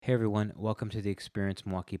Hey everyone, welcome to the Experience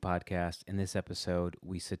Milwaukee podcast. In this episode,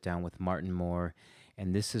 we sit down with Martin Moore,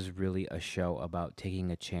 and this is really a show about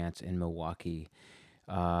taking a chance in Milwaukee.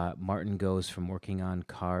 Martin goes from working on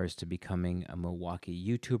cars to becoming a Milwaukee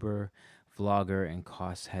YouTuber, vlogger, and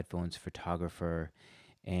Koss headphones photographer.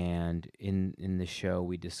 And in the show,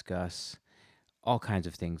 we discuss all kinds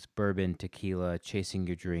of things: bourbon, tequila, chasing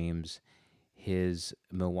your dreams, his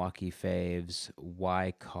Milwaukee faves,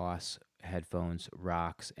 why Koss headphones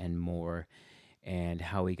rocks, and more, and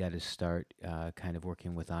how he got his start kind of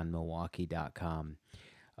working with OnMilwaukee.com.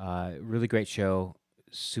 Really great show.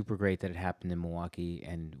 Super great that it happened in Milwaukee,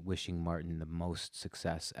 and wishing Martin the most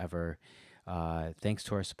success ever. Thanks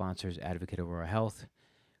to our sponsors, Advocate Aurora Health,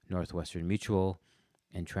 Northwestern Mutual,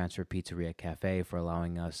 and Transfer Pizzeria Cafe for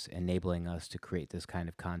enabling us to create this kind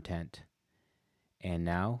of content. And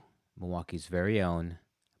now, Milwaukee's very own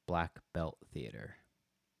Black Belt Theater.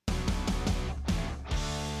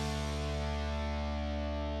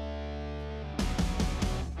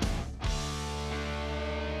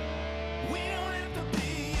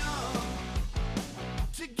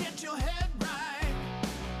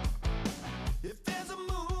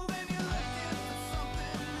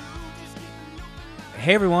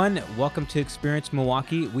 Hey everyone, welcome to Experience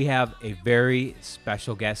Milwaukee. We have a very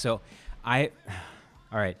special guest. All right,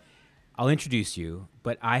 I'll introduce you,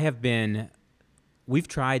 but we've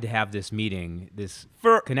tried to have this meeting, this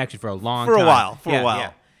connection for a long time. For a while.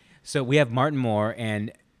 Yeah. So we have Martin Moore,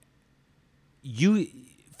 and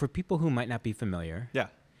for people who might not be familiar. Yeah,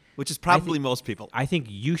 which is probably most people. I think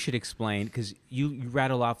you should explain, because you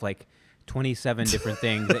rattle off like 27 different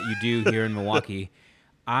things that you do here in Milwaukee.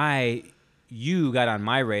 You got on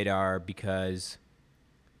my radar because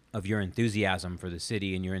of your enthusiasm for the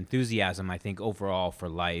city and your enthusiasm, I think, overall for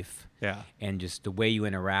life. Yeah. And just the way you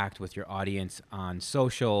interact with your audience on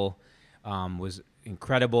social was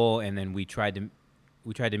incredible. And then we tried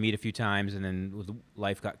to meet a few times, and then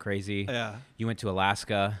life got crazy. Yeah. You went to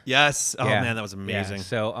Alaska. Yes. Oh Yeah. man, that was amazing.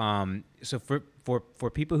 Yeah. So for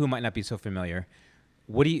people who might not be so familiar,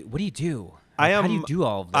 what do you do? How do you do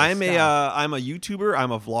all of this I'm stuff? I'm a YouTuber.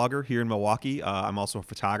 I'm a vlogger here in Milwaukee. I'm also a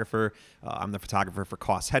photographer. I'm the photographer for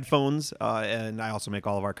Koss Headphones, and I also make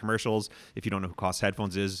all of our commercials. If you don't know who Koss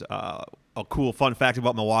Headphones is, a cool fun fact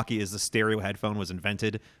about Milwaukee is the stereo headphone was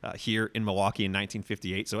invented here in Milwaukee in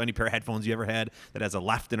 1958. So any pair of headphones you ever had that has a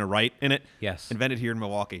left and a right in it, Yes, invented here in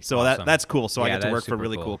Milwaukee. So awesome. that's cool. So Yeah, I get to work for a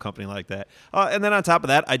really cool company like that. And then on top of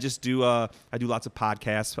that, I just do lots of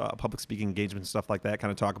podcasts, public speaking engagements, stuff like that.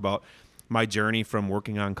 Kind of talk about my journey from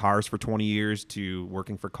working on cars for 20 years to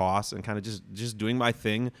working for Koss, and kind of just doing my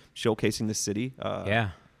thing, showcasing the city.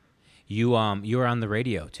 Yeah. You were on the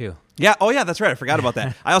radio too. Yeah. Oh yeah, that's right. I forgot about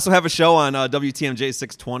that. I also have a show on WTMJ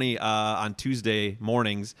 620 on Tuesday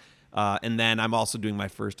mornings. And then I'm also doing my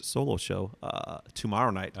first solo show tomorrow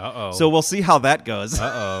night. Uh-oh. So we'll see how that goes.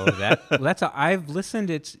 I've listened.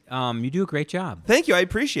 You do a great job. Thank you. I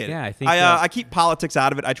appreciate it. Yeah, I think I keep politics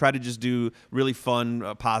out of it. I try to just do really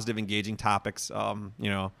fun, positive, engaging topics.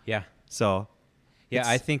 Yeah. So. Yeah,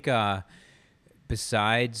 I think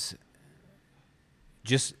besides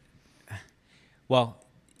just,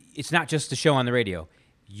 it's not just the show on the radio.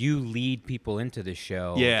 You lead people into the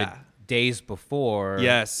show. Yeah. Days before.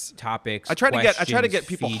 Yes. Topics. I try to get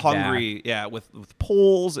people feedback. hungry. Yeah, with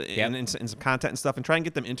polls Yep. and some content and stuff, and try and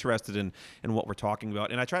get them interested in what we're talking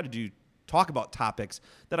about. And I try to talk about topics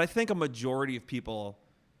that I think a majority of people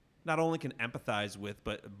not only can empathize with,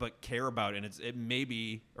 but care about. And it may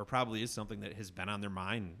be, or probably is, something that has been on their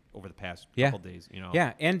mind over the past couple days.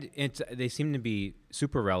 Yeah, and they seem to be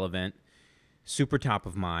super relevant, super top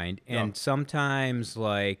of mind, and sometimes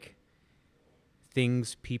like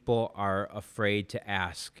things people are afraid to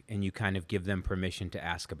ask, and you kind of give them permission to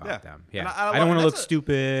ask about them. Yeah, And I don't want to look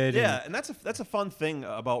stupid. Yeah, and that's a fun thing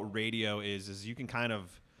about radio is you can kind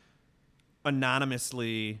of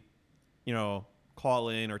anonymously, call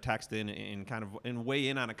in or text in and kind of weigh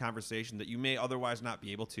in on a conversation that you may otherwise not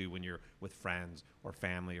be able to when you're with friends or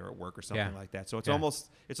family or at work or something like that. So it's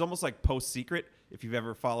almost like Post Secret, if you've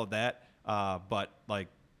ever followed that, but like,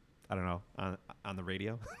 I don't know, on the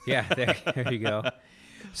radio. Yeah, there you go.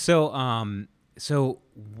 So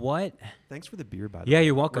what? Thanks for the beer, by the way. Yeah,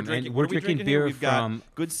 you're welcome. We're drinking here? beer We've from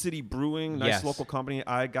got Good City Brewing, nice local company.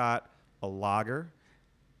 I got a lager.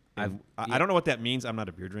 I don't know what that means. I'm not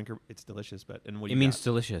a beer drinker. It's delicious, but it means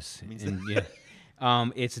delicious.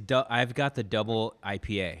 I've got the double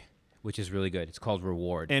IPA, which is really good. It's called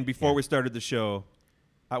Reward. And before we started the show,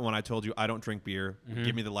 when I told you I don't drink beer,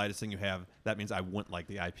 give me the lightest thing you have, that means I wouldn't like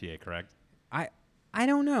the IPA, correct? I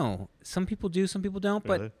don't know. Some people do, some people don't.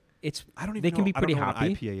 Really? But It's I don't even they know. can be I don't pretty know what hoppy.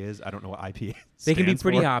 an IPA is. I don't know what IPA They can be stands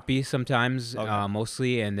pretty for. hoppy sometimes, Okay.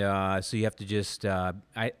 mostly, and so you have to just I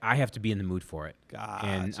have to be in the mood for it.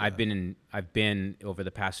 And Gotcha. I've been over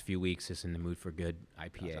the past few weeks just in the mood for good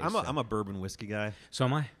IPAs. I'm a bourbon whiskey guy So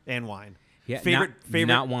am I. and wine. Yeah, Favorite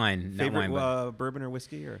not wine, favorite but bourbon or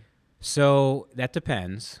whiskey or so that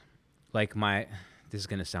depends. Like this is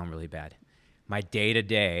gonna sound really bad. My day to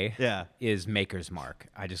day yeah. is Maker's Mark.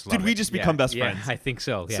 I just love Did it. we just become best Yeah, friends? I think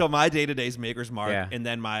so. Yeah. So my day to day is Maker's Mark, Yeah. and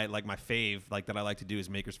then my fave that I like to do is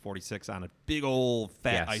Maker's 46 on a big old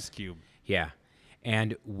fat Yes. ice cube. Yeah.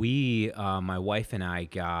 And we, my wife and I,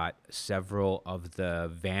 got several of the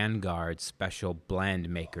Vanguard Special Blend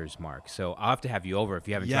Maker's Mark. So I'll have to have you over if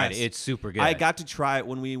you haven't tried it. Yes. It's super good. I got to try it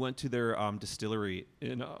when we went to their distillery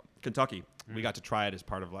in Kentucky. Mm. We got to try it as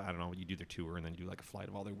part of I don't know, you do their tour and then you do like a flight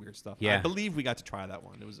of all their weird stuff. Yeah. I believe we got to try that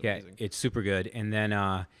one. It was Yeah, amazing. it's super good. And then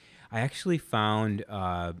I actually found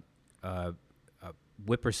a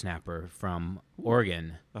whippersnapper from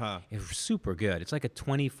Oregon. Uh-huh. It was super good. It's like a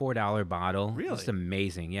 $24 bottle. Really? It's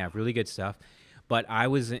amazing. Yeah, really good stuff. But I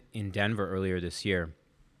was in Denver earlier this year,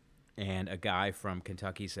 and a guy from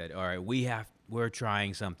Kentucky said, "All right, we're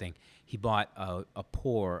trying something." He bought a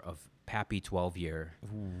pour of Pappy 12 year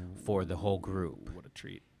for the whole group, What a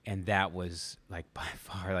treat. and that was like by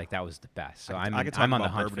far that was the best. So I I'm could talk on the about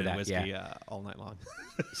hunt bourbon for that. and whiskey Yeah. all night long.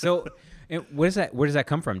 So, and where does that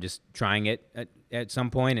come from? Just trying it at some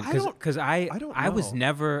point, and because I was know.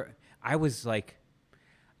 never. I was like,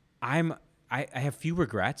 I have few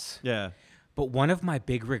regrets. Yeah. But one of my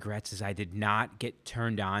big regrets is I did not get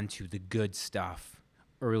turned on to the good stuff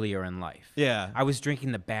earlier in life. Yeah. I was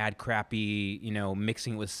drinking the bad, crappy,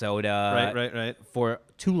 mixing with soda Right. for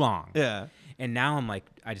too long. Yeah. And now I'm like,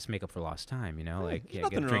 I just make up for lost time, There's get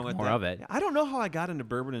nothing drink wrong with more that. of it. I don't know how I got into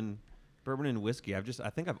bourbon and whiskey. I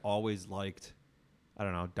think I've always liked, I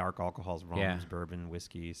don't know, dark alcohols, rums, Yeah. bourbon,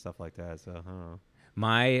 whiskey, stuff like that. So I don't know.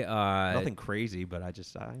 My Nothing crazy, but I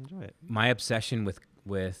enjoy it. my obsession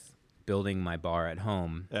with building my bar at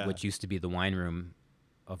home, Yeah. which used to be the wine room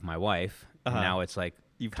of my wife, Uh-huh. and now it's like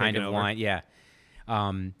You've kind taken of over.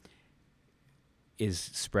 wine, is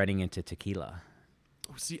spreading into tequila.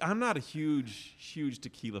 See, I'm not a huge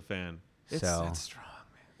tequila fan. It's So- strong,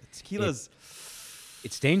 man. Tequila's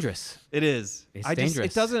It's dangerous. it is. It's It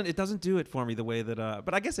dangerous. doesn't do it for me the way that.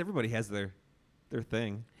 But I guess everybody has their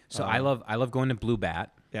thing. So I love going to Blue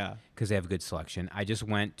Bat Yeah. because they have good selection. I just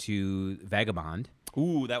went to Vagabond.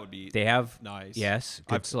 Ooh, that would be. They have Nice. yes,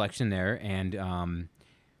 good I've- selection there, and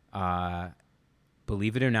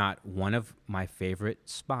believe it or not, one of my favorite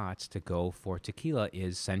spots to go for tequila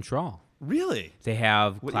is Central. Really? They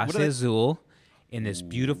have What Clase do they- Azul in this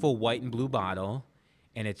beautiful white and blue bottle,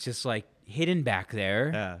 and it's just like hidden back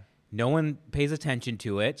there. Yeah. No one pays attention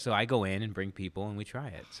to it, so I go in and bring people, and we try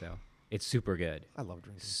it. So it's super good. I love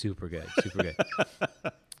drinking. Super good. Super good.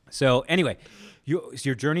 So anyway,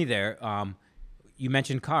 your journey there, you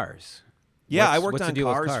mentioned cars. Yeah, What's- I worked what's the on deal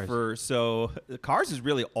with cars is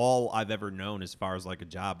really all I've ever known as far as like a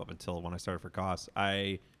job up until when I started for Koss.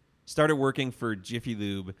 I started working for Jiffy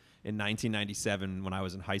Lube in 1997 when I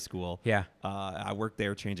was in high school. Yeah. I worked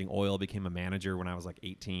there changing oil, became a manager when I was like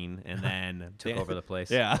 18, and then Took over the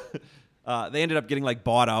place. Yeah. They ended up getting like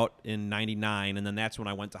bought out in 99, and then that's when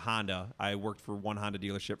I went to Honda. I worked for one Honda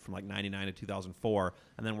dealership from like 99 to 2004,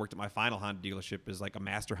 and then worked at my final Honda dealership as like a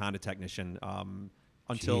master Honda technician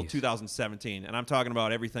until Jeez. 2017. And I'm talking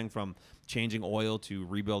about everything from changing oil to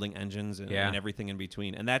rebuilding engines and everything in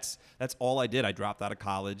between. And that's all I did. I dropped out of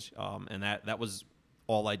college, and that was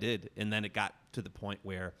all I did. And then it got to the point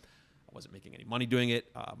where I wasn't making any money doing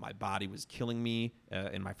it. My body was killing me,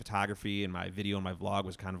 and my photography and my video and my vlog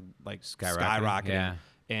was kind of like skyrocketing. Yeah.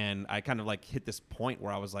 And I kind of like hit this point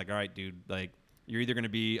where I was like, all right, dude, like you're either going to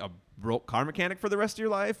be a broke car mechanic for the rest of your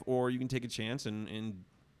life, or you can take a chance and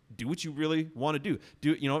do what you really want to do.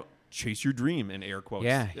 Chase your dream in air quotes.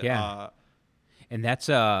 Yeah. And that's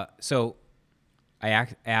so I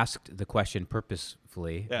asked the question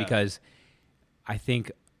purposefully because I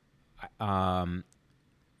think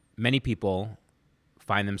many people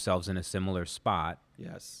find themselves in a similar spot,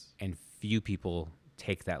 Yes. and few people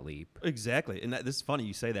take that leap. Exactly. And this is funny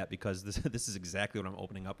you say that because this is exactly what I'm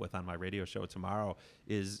opening up with on my radio show tomorrow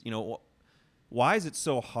is, why is it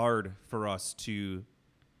so hard for us to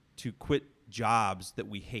quit jobs that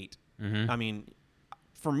we hate? Mm-hmm. I mean,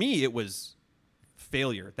 for me, it was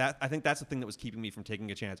failure. I think that's the thing that was keeping me from taking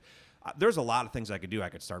a chance. There's a lot of things I could do. I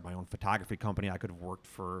could start my own photography company. I could have worked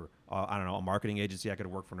for, a marketing agency. I could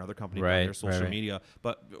have worked for another company doing their social media.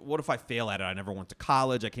 But what if I fail at it? I never went to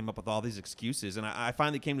college. I came up with all these excuses. And I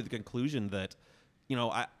finally came to the conclusion that,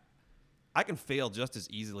 I can fail just as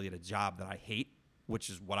easily at a job that I hate, which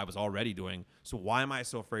is what I was already doing. So why am I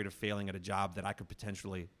so afraid of failing at a job that I could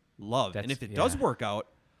potentially love? And if it does work out,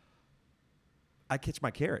 I catch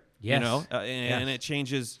my carrot, Yes. and it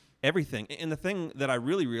changes everything. And the thing that I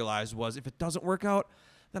really realized was if it doesn't work out,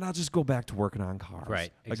 then I'll just go back to working on cars.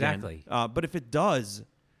 Right, exactly. But if it does,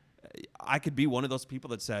 I could be one of those people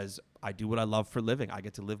that says, I do what I love for a living. I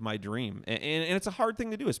get to live my dream. And it's a hard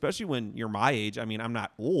thing to do, especially when you're my age. I mean, I'm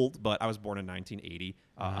not old, but I was born in 1980.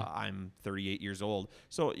 I'm 38 years old.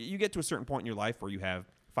 So you get to a certain point in your life where you have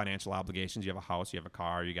financial obligations. You have a house, you have a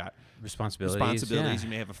car, you got responsibilities. Yeah. You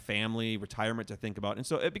may have a family, retirement to think about. And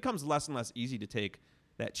so it becomes less and less easy to take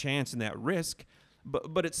that chance and that risk.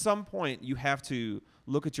 But at some point, you have to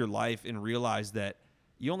look at your life and realize that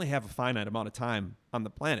you only have a finite amount of time on the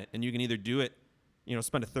planet. And you can either do it,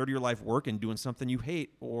 spend a third of your life working, doing something you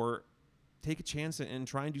hate, or take a chance and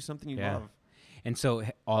try and do something you love. And so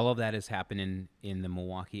all of that has happened in the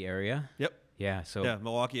Milwaukee area? Yep. Yeah. So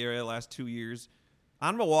Milwaukee area the last 2 years.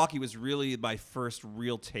 On Milwaukee was really my first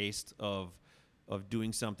real taste of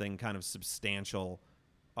doing something kind of substantial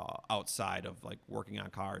outside of like working on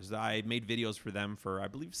cars. I made videos for them for, I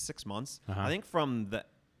believe, 6 months. I think from the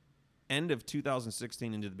end of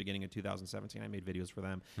 2016 into the beginning of 2017, I made videos for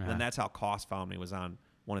them. And that's how Koss found me, was on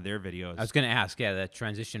one of their videos. I was going to ask, that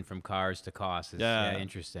transition from cars to Koss is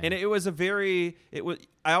interesting. And I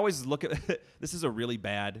always look at, this is a really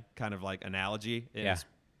bad kind of like analogy. It's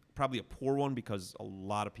probably a poor one because a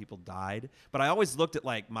lot of people died. But I always looked at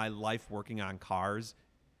like my life working on cars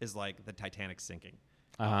is like the Titanic sinking.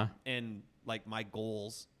 And like my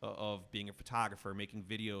goals of being a photographer, making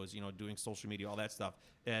videos, doing social media, all that stuff,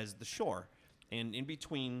 as the shore. And in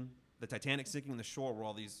between the Titanic sinking and the shore were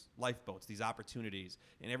all these lifeboats, these opportunities.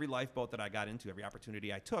 And every lifeboat that I got into, every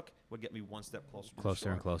opportunity I took would get me one step closer to the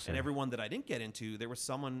shore. And closer. And every one that I didn't get into, there was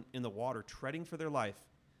someone in the water treading for their life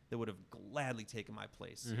that would have gladly taken my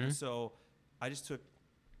place. And so I just took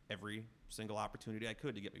every single opportunity I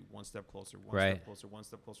could to get me one step closer, one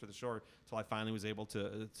step closer to the shore, until I finally was able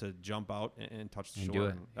to jump out and touch the shore. Do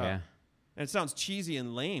it. And it sounds cheesy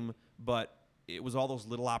and lame, but it was all those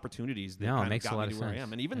little opportunities that kind of got me to where I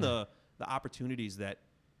am. And even the opportunities that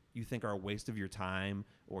you think are a waste of your time,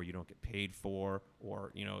 or you don't get paid for,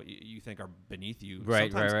 or you think are beneath you,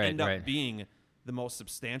 sometimes end up being the most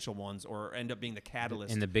substantial ones, or end up being the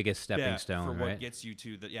catalyst and the biggest stepping stone for what gets you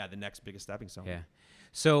to the next biggest stepping stone.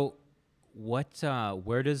 So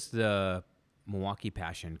where does the Milwaukee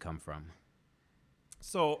passion come from?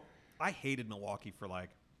 So I hated Milwaukee for like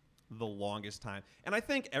the longest time, and I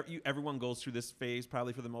think everyone goes through this phase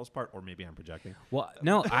probably for the most part, or maybe I'm projecting. Well,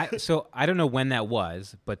 no, I don't know when that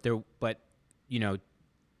was, but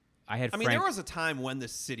I mean, there was a time when the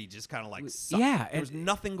city just kind of like sucked. Yeah, there was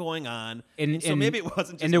nothing going on, and so maybe it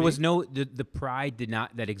wasn't. Just and there was no the pride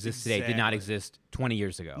that exists today did not Exactly. exist 20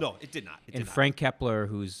 years ago. No, it did not. Frank Kepler,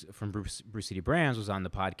 who's from Bruce City Brands, was on the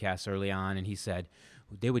podcast early on, and he said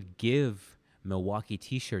they would give Milwaukee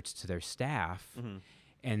T-shirts to their staff.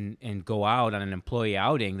 And go out on an employee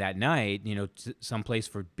outing that night, someplace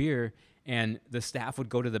for beer, and the staff would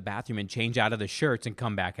go to the bathroom and change out of the shirts and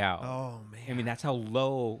come back out. Oh man! I mean, that's how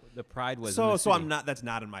low the pride was. So in the I'm not. That's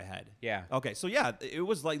not in my head. Yeah. Okay. So it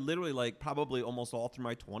was like literally like probably almost all through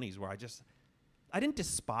my 20s where I didn't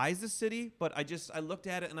despise the city, but I looked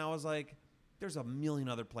at it and I was like, there's a million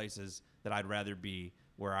other places that I'd rather be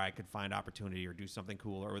where I could find opportunity or do something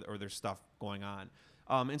cool, or there's stuff going on.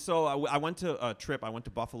 And so I went to a trip. I went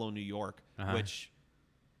to Buffalo, New York, which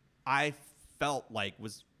I felt like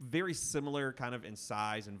was very similar kind of in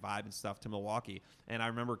size and vibe and stuff to Milwaukee. And I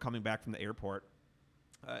remember coming back from the airport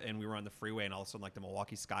and we were on the freeway, and all of a sudden like the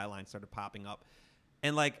Milwaukee skyline started popping up.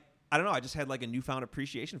 And like, I don't know, I just had like a newfound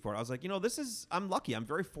appreciation for it. I was like, I'm lucky. I'm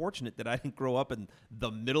very fortunate that I didn't grow up in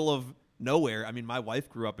the middle of nowhere. I mean, my wife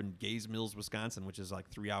grew up in Gays Mills, Wisconsin, which is like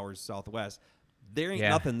 3 hours southwest. There ain't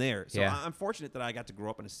nothing there. So I'm fortunate that I got to grow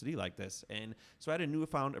up in a city like this. And so I had a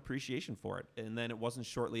newfound appreciation for it. And then it wasn't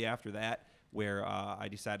shortly after that where I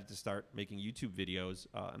decided to start making YouTube videos.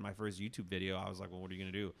 And my first YouTube video, I was like, well, what are you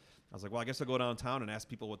going to do? I was like, well, I guess I'll go downtown and ask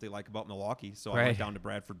people what they like about Milwaukee. So I went down to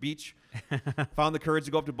Bradford Beach, found the courage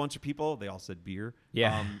to go up to a bunch of people. They all said beer.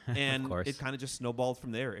 And it kind of just snowballed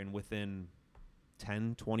from there. And within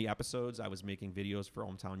 10, 20 episodes, I was making videos for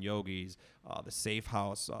Hometown Yogis, the Safe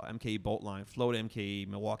House, MKE Boat Line, Float MKE,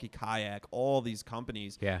 Milwaukee Kayak, all these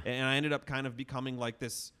companies. And I ended up kind of becoming like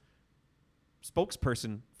this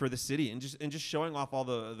spokesperson for the city, and just showing off all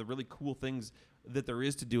the really cool things that there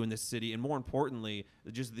is to do in this city, and more importantly,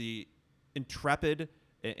 just the intrepid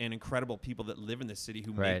and incredible people that live in this city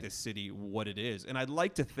who make this city what it is. And I'd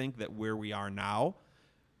like to think that where we are now,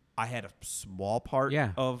 I had a small part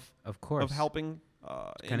Yeah, of of course. helping.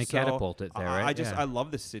 Kind And of so catapult it there, right? I just Yeah. I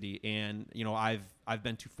love this city, and I've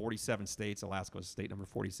been to 47 states. Alaska was state number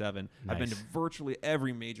 47. I've been to Nice. virtually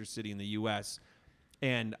every major city in the U.S.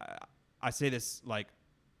 And I say this like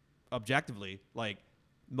objectively, like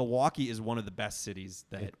Milwaukee is one of the best cities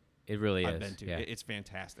that It really I've is. been to. Yeah. It's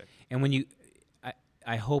fantastic. And when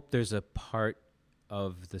I hope there's a part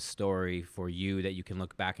of the story for you that you can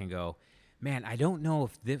look back and go, man, I don't know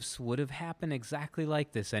if this would have happened exactly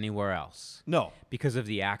like this anywhere else. No, Because of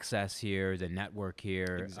the access here, the network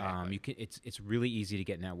here, Exactly. you can. It's really easy to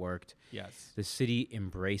get networked. yes, The city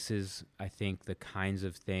embraces, I think, the kinds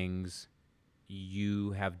of things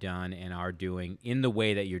you have done and are doing in the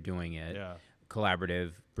way that you're doing it. yeah,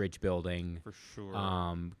 Collaborative, bridge building, for sure.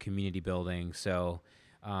 community building. So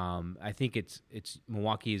I think it's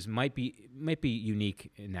Milwaukee's might be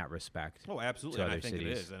unique in that respect. Oh, absolutely. to And I other think it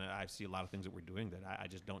cities. is. And I see a lot of things that we're doing that I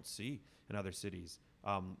just don't see in other cities.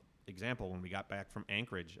 Example, when we got back from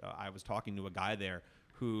Anchorage, I was talking to a guy there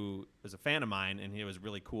who is a fan of mine, and it was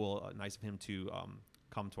really cool, nice of him to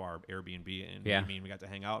come to our Airbnb and Yeah. meet me, and we got to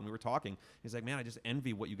hang out, and we were talking. He's like, man, I just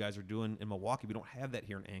envy what you guys are doing in Milwaukee. We don't have that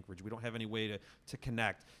here in Anchorage. We don't have any way to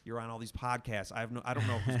connect. You're on all these podcasts. I don't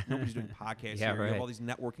know. Nobody's doing podcasts Yeah, here. You right. have all these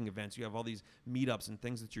networking events. You have all these meetups and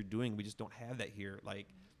things that you're doing. We just don't have that here.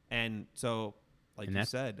 And so, like And you that's-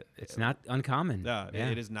 said, It's not uncommon. yeah, Yeah.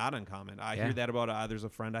 it is not uncommon. I Yeah. hear that about there's a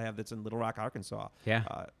friend I have that's in Little Rock, Arkansas.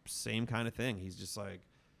 Yeah. Same kind of thing. He's just like,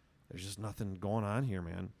 there's just nothing going on here,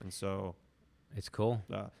 man. And so, It's cool.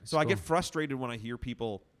 so I get cool. frustrated when I hear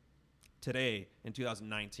people today in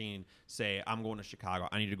 2019 say, I'm going to Chicago.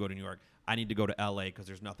 I need to go to New York. I need to go to LA because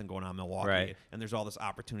there's nothing going on in Milwaukee. Right. And there's all this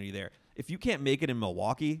opportunity there. If you can't make it in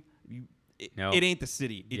Milwaukee, No. it ain't the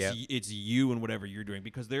city. It's Yep. it's you and whatever you're doing,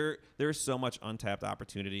 because there's so much untapped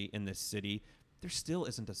opportunity in this city. There still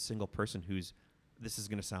isn't a single person who's, this is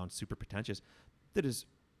going to sound super pretentious, that is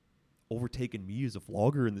overtaken me as a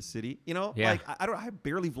vlogger in the city. Yeah. Like I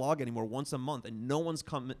barely vlog anymore, once a month, and no one's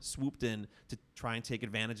swooped in to try and take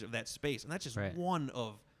advantage of that space. And that's just Right. one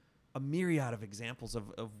of a myriad of examples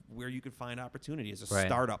of where you could find opportunity as a Right.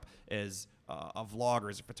 startup, as a vlogger,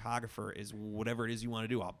 as a photographer, as whatever it is you want to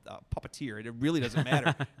do, a puppeteer. It really doesn't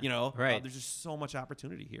matter. Right. There's just so much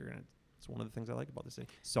opportunity here, and it's one of the things I like about the city.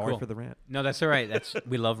 Sorry Cool. for the rant. No, that's all right.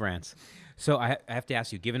 We love rants. So I have to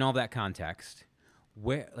ask you, given all that context,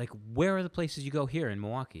 where are the places you go here in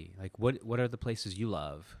Milwaukee? Like what are the places you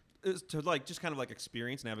love? Is to just kind of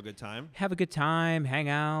experience and have a good time. Have a good time, hang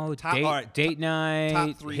out, All right, date night,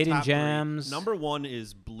 Top three, hidden top three. gems. Number one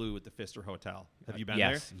is Blue at the Pfister Hotel. Have you been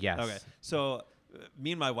yes, there? yes. Okay. So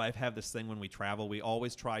me and my wife have this thing when we travel. We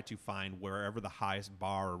always try to find wherever the highest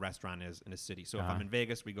bar or restaurant is in a city. So if I'm in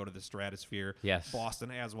Vegas, we go to the Stratosphere. Yes.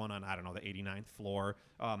 Boston has one on, I don't know, the 89th floor.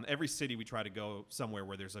 Every city we try to go somewhere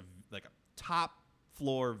where there's a top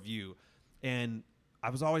floor view. And I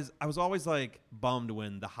was always like bummed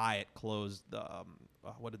when the Hyatt closed the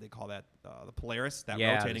what did they call that? The Polaris, that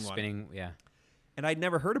Yeah, rotating the one. spinning. Yeah. And I'd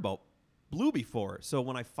never heard about Blue before. So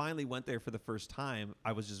when I finally went there for the first time,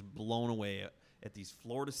 I was just blown away at these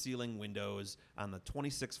floor-to-ceiling windows on the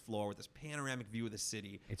 26th floor with this panoramic view of the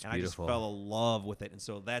city. It's and beautiful. I just fell in love with it. And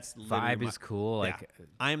so that's literally Vibe is cool. yeah.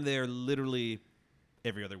 I'm there literally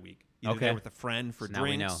every other week. Either Okay. there with a friend for So now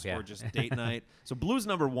we know, drinks yeah. or just date night. So Blue's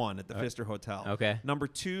number one at the Pfister Hotel. Okay. Number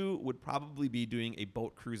two would probably be doing a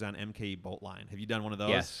boat cruise on MKE Boat Line. Have you done one of those?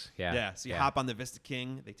 Yes. Yeah. Yeah. So you Yeah. hop on the Vista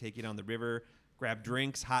King. They take you down the river, grab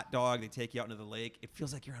drinks, hot dog. They take you out into the lake. It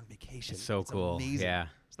feels like you're on vacation. It's so cool. Amazing. Yeah.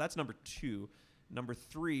 So that's number two. Number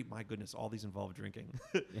three, my goodness, all these involve drinking.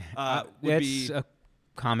 would That's be a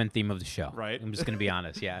common theme of the show. Right. I'm just going to be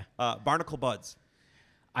honest. Yeah. Barnacle Buds.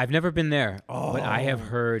 I've never been there, but I have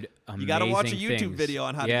heard amazing You got to watch a YouTube things. video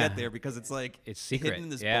on how Yeah. to get there, because it's It's secret. hidden in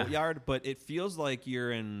this Yeah. boatyard, but it feels like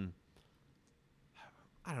you're in,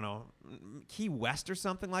 I don't know, Key West or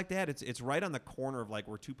something like that. It's right on the corner of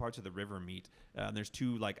where two parts of the river meet. And there's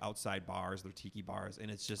two outside bars, they're tiki bars, and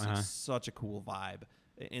it's just it's such a cool vibe.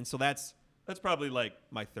 And so that's probably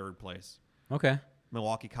my third place. Okay.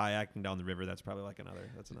 Milwaukee kayaking down the river. That's probably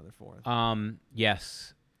another fourth.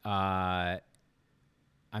 Yes.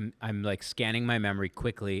 I'm scanning my memory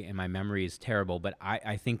quickly, and my memory is terrible. But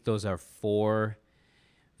I think those are four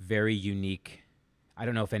very unique. I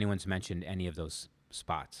don't know if anyone's mentioned any of those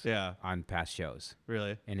spots. Yeah. On past shows,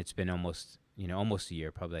 Really. and it's been almost a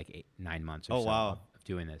year, probably 9 months or Oh, so wow. of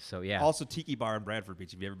doing this. So yeah. Also, Tiki Bar in Bradford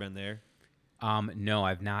Beach. Have you ever been there? No,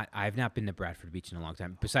 I've not. I've not been to Bradford Beach in a long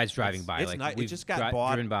time. Besides driving by, It's nice. It we've just got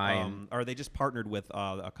bought, driven by, and or they just partnered with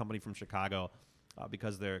a company from Chicago,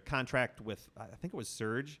 because their contract with, I think it was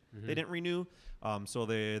Surge, they didn't renew. So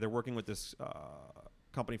they're working with this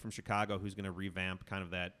company from Chicago who's going to revamp kind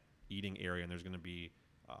of that eating area, and there's going to be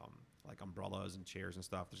like umbrellas and chairs and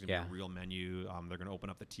stuff. There's going to be a real menu. They're going to open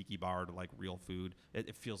up the tiki bar to like real food.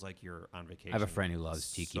 It feels like you're on vacation. I have a friend who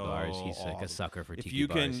loves tiki bars. He's like a sucker for tiki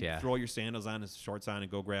bars. If you can throw your sandals on, his shorts on,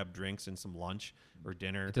 and go grab drinks and some lunch or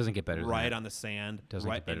dinner. It doesn't get better than that. Right on the sand. It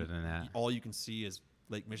doesn't get better than that. All you can see is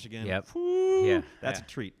Lake Michigan. Yep. Whew, yeah. That's a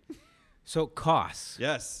treat. So costs.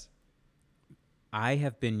 Yes. I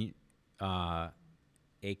have been a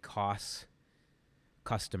costs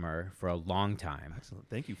customer for a long time. Excellent.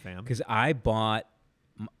 Thank you, fam. Because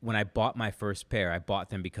when I bought my first pair, I bought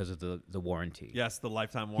them because of the warranty. Yes, the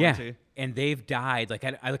lifetime warranty. Yeah, and they've died. Like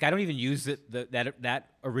I don't even use that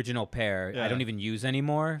original pair. Yeah. I don't even use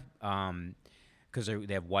anymore because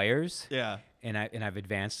they have wires. Yeah. And I've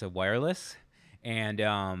advanced to wireless,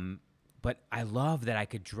 and but I love that I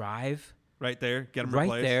could drive right there, get them right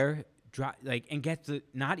replaced. there. And get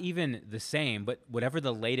not even the same, but whatever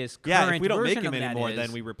the latest current Yeah, if we don't make them version of anymore, that then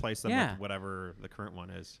is. we replace them Yeah. with whatever the current one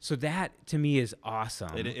is. So that to me is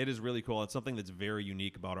awesome. It is really cool. It's something that's very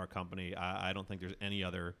unique about our company. I don't think there's any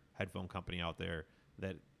other headphone company out there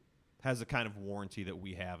that has the kind of warranty that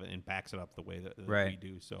we have and backs it up the way that we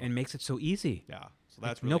do. So and makes it so easy. yeah, so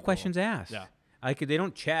that's really no cool. questions asked. Yeah. Like they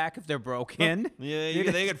don't check if they're broken.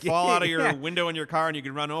 Yeah, they could fall out of your window in your car and you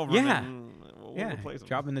could run over them. Yeah. And we'll replace them.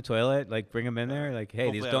 Drop them in the toilet, like bring them in there. Like, hey,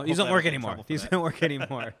 these Hopefully don't I work don't get in anymore. trouble for These that. don't work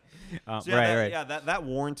anymore. So right. that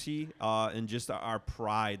warranty and just our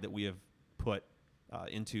pride that we have put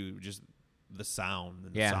into just the sound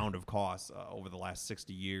and the sound of cost over the last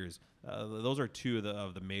 60 years. Those are two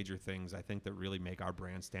of the major things I think that really make our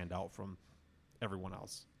brand stand out from everyone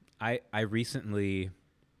else. I recently,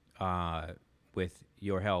 with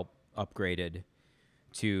your help, upgraded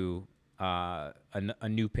to a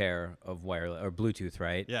new pair of wireless or Bluetooth,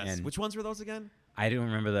 right? Yes. And which ones were those again? I don't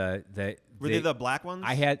remember Were they the black ones?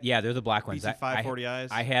 I had they're the black ones. BT540Is.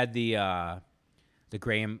 I had the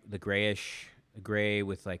gray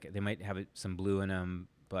with like they might have some blue in them,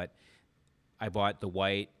 but I bought the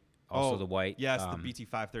white, also the white. Yes, the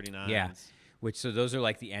BT539s. Yeah, so those are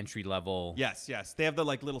like the entry level. Yes. They have the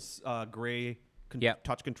like little gray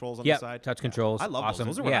touch controls on the side. Touch controls. I love awesome.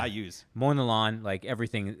 those. Those are what I use. Mowing the lawn, like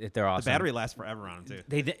everything. They're awesome. The battery lasts forever on them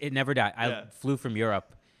too. It never died. I flew from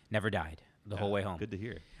Europe, never died the whole way home. Good to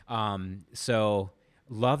hear. So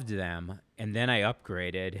loved them, and then I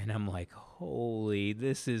upgraded, and I'm like, holy,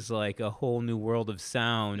 this is like a whole new world of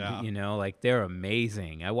sound. Yeah. You know, like they're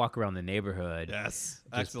amazing. I walk around the neighborhood, Yes,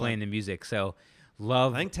 just playing the music. So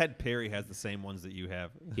love. I think Ted Perry has the same ones that you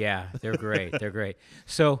have. Yeah, they're great. They're great.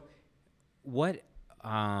 So, what,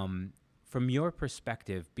 from your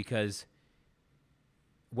perspective, because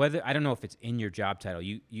whether I don't know if it's in your job title,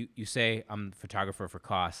 you say I'm a photographer for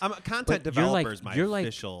cost. I'm a content developer is my you're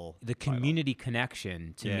official the title. community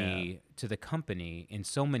connection to me, to the company in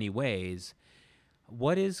so many ways.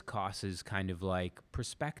 What is Coss's kind of like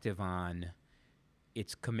perspective on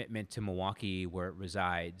its commitment to Milwaukee where it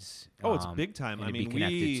resides? Oh, it's big time. And I to mean, be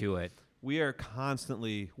connected to it. We are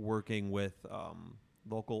constantly working with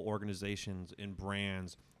local organizations and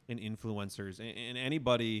brands and influencers and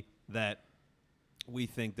anybody that we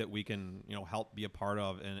think that we can, help be a part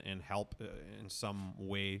of and help in some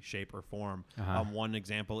way, shape, or form. One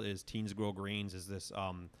example is Teens Grow Greens is this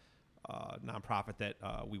nonprofit that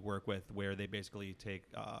we work with where they basically take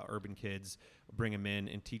urban kids, bring them in,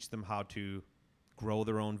 and teach them how to grow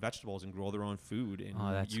their own vegetables and grow their own food. And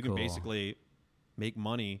that's you can cool. basically make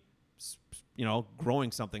money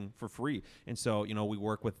growing something for free. And so, we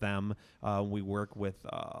work with them. We work with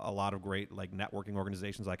a lot of great like networking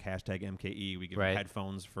organizations like #MKE. We give them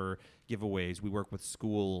headphones for giveaways. We work with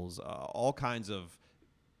schools, all kinds of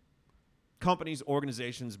companies,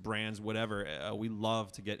 organizations, brands, whatever. We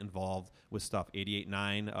love to get involved with stuff.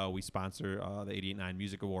 88.9, we sponsor the 88.9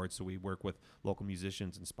 Music Awards, so we work with local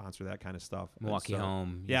musicians and sponsor that kind of stuff. Milwaukee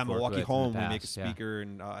Home. Yeah, Milwaukee Home. We make a speaker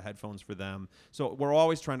and headphones for them. So we're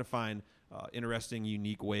always trying to find interesting,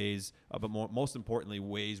 unique ways, but most importantly,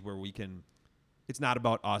 ways where we can. It's not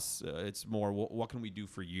about us. It's more what can we do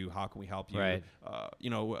for you? How can we help you? Right.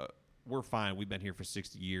 We're fine. We've been here for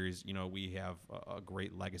 60 years. We have a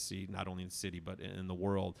great legacy, not only in the city, but in the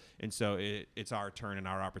world. And so it's our turn and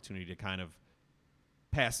our opportunity to kind of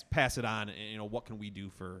pass it on. And, what can we do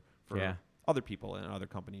for other people and other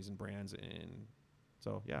companies and brands? And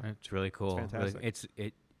so, yeah. It's really cool. It's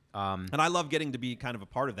fantastic. And I love getting to be kind of a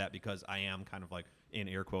part of that because I am kind of like, in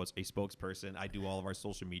air quotes, a spokesperson. I do all of our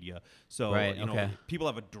social media. So, people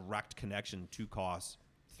have a direct connection to costs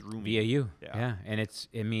through me. Via you. Yeah.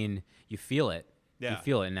 And you feel it. Yeah. You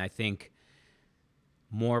feel it, and I think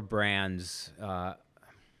more brands,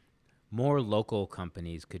 more local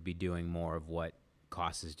companies could be doing more of what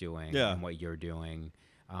Koss is doing Yeah. and what you're doing.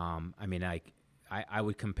 I mean, I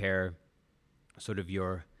would compare sort of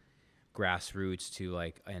your grassroots to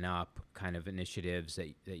like an up kind of initiatives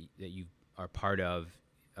that you are part of,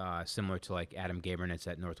 similar to like Adam Gabernetz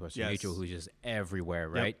at Northwestern Yes. Mutual, who's just everywhere,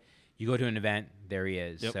 right? You go to an event, there he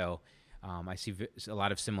is. Yep. So I see a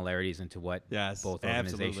lot of similarities into what Yes, both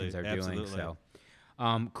organizations are doing. absolutely. So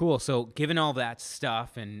cool. So given all that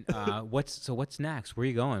stuff, and what's next? Where are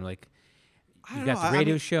you going? Like, I you've don't got know. the I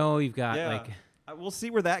radio mean, show. You've got yeah. like. We'll see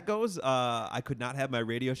where that goes. I could not have my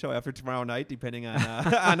radio show after tomorrow night, depending on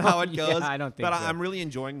on how it goes. Yeah, I don't think but so. I'm really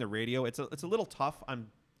enjoying the radio. It's a little tough. I'm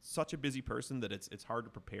such a busy person that it's hard to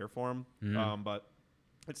prepare for them. Mm-hmm. But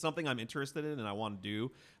it's something I'm interested in and I want to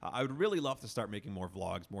do. I would really love to start making more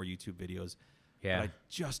vlogs, more YouTube videos. Yeah. But I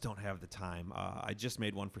just don't have the time. I just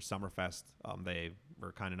made one for Summerfest. They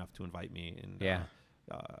were kind enough to invite me and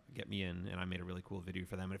get me in, and I made a really cool video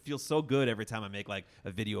for them. And it feels so good every time I make like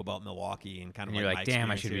a video about Milwaukee and kind of And like you're like,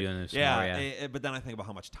 damn, I should be doing this more. Yeah. But then I think about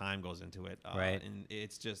how much time goes into it. Right. And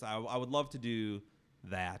it's just, I would love to do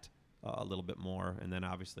that a little bit more, and then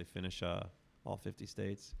obviously finish all 50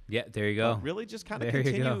 states. Yeah, there you go. But really just kind of There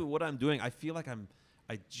you continue go. what I'm doing. I feel like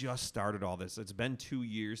I just started all this. It's been 2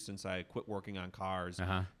 years since I quit working on cars,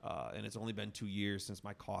 and it's only been 2 years since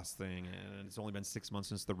my Koss thing, and it's only been 6 months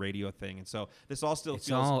since the radio thing. And so this all still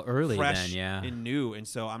feels all early fresh then, yeah. and new. And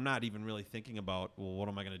so I'm not even really thinking about, well, what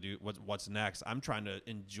am I going to do? What's next? I'm trying to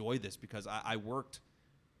enjoy this because I worked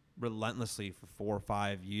relentlessly for 4 or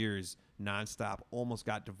 5 years nonstop, almost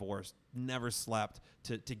got divorced, never slept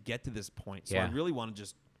to get to this point. So I really want to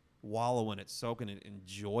just wallow in it, soak in it,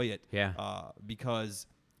 enjoy it. Because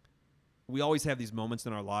we always have these moments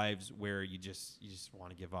in our lives where you just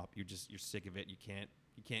want to give up. You're sick of it. You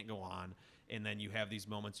can't go on. And then you have these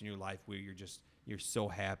moments in your life where you're so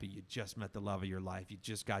happy. You just met the love of your life. You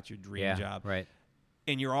just got your dream job. Right.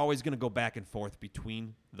 And you're always going to go back and forth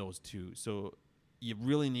between those two. So you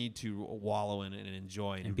really need to wallow in it and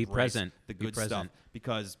enjoy and be present. the good stuff,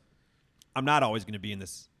 because I'm not always going to be in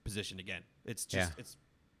this position again. It's just it's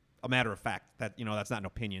a matter of fact that, that's not an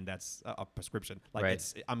opinion. That's a prescription. Like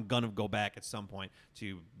I'm going to go back at some point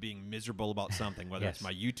to being miserable about something, whether it's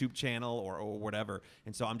my YouTube channel or whatever.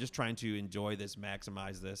 And so I'm just trying to enjoy this,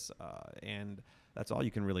 maximize this. And that's all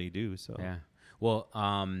you can really do. So yeah. Well,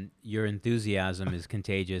 your enthusiasm is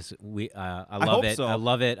contagious. I love it. So. I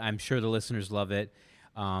love it. I'm sure the listeners love it.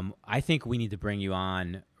 I think we need to bring you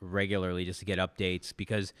on regularly just to get updates,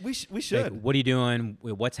 because we should. Like, what are you doing?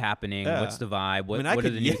 What's happening? What's the vibe? What are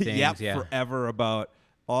the new things? Forever about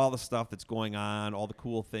all the stuff that's going on, all the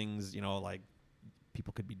cool things, like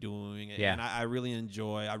people could be doing. Yeah. And I really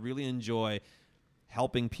enjoy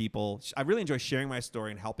helping people. I really enjoy sharing my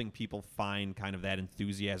story and helping people find kind of that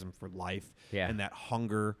enthusiasm for life and that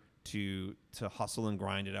hunger to hustle and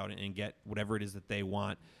grind it out and get whatever it is that they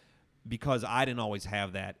want. Because I didn't always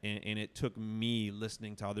have that, and it took me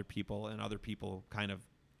listening to other people and other people kind of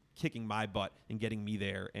kicking my butt and getting me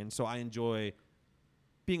there. And so I enjoy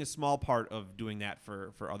being a small part of doing that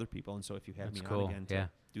for other people. And so if you had me on again to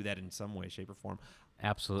do that in some way, shape, or form,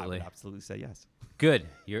 absolutely, I would absolutely say yes. Good.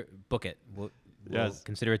 Book it. We'll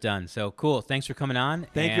consider it done. So cool. Thanks for coming on.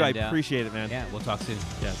 Thank you. I appreciate it, man. Yeah, we'll talk soon.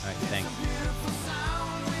 Yes. All right. Thanks.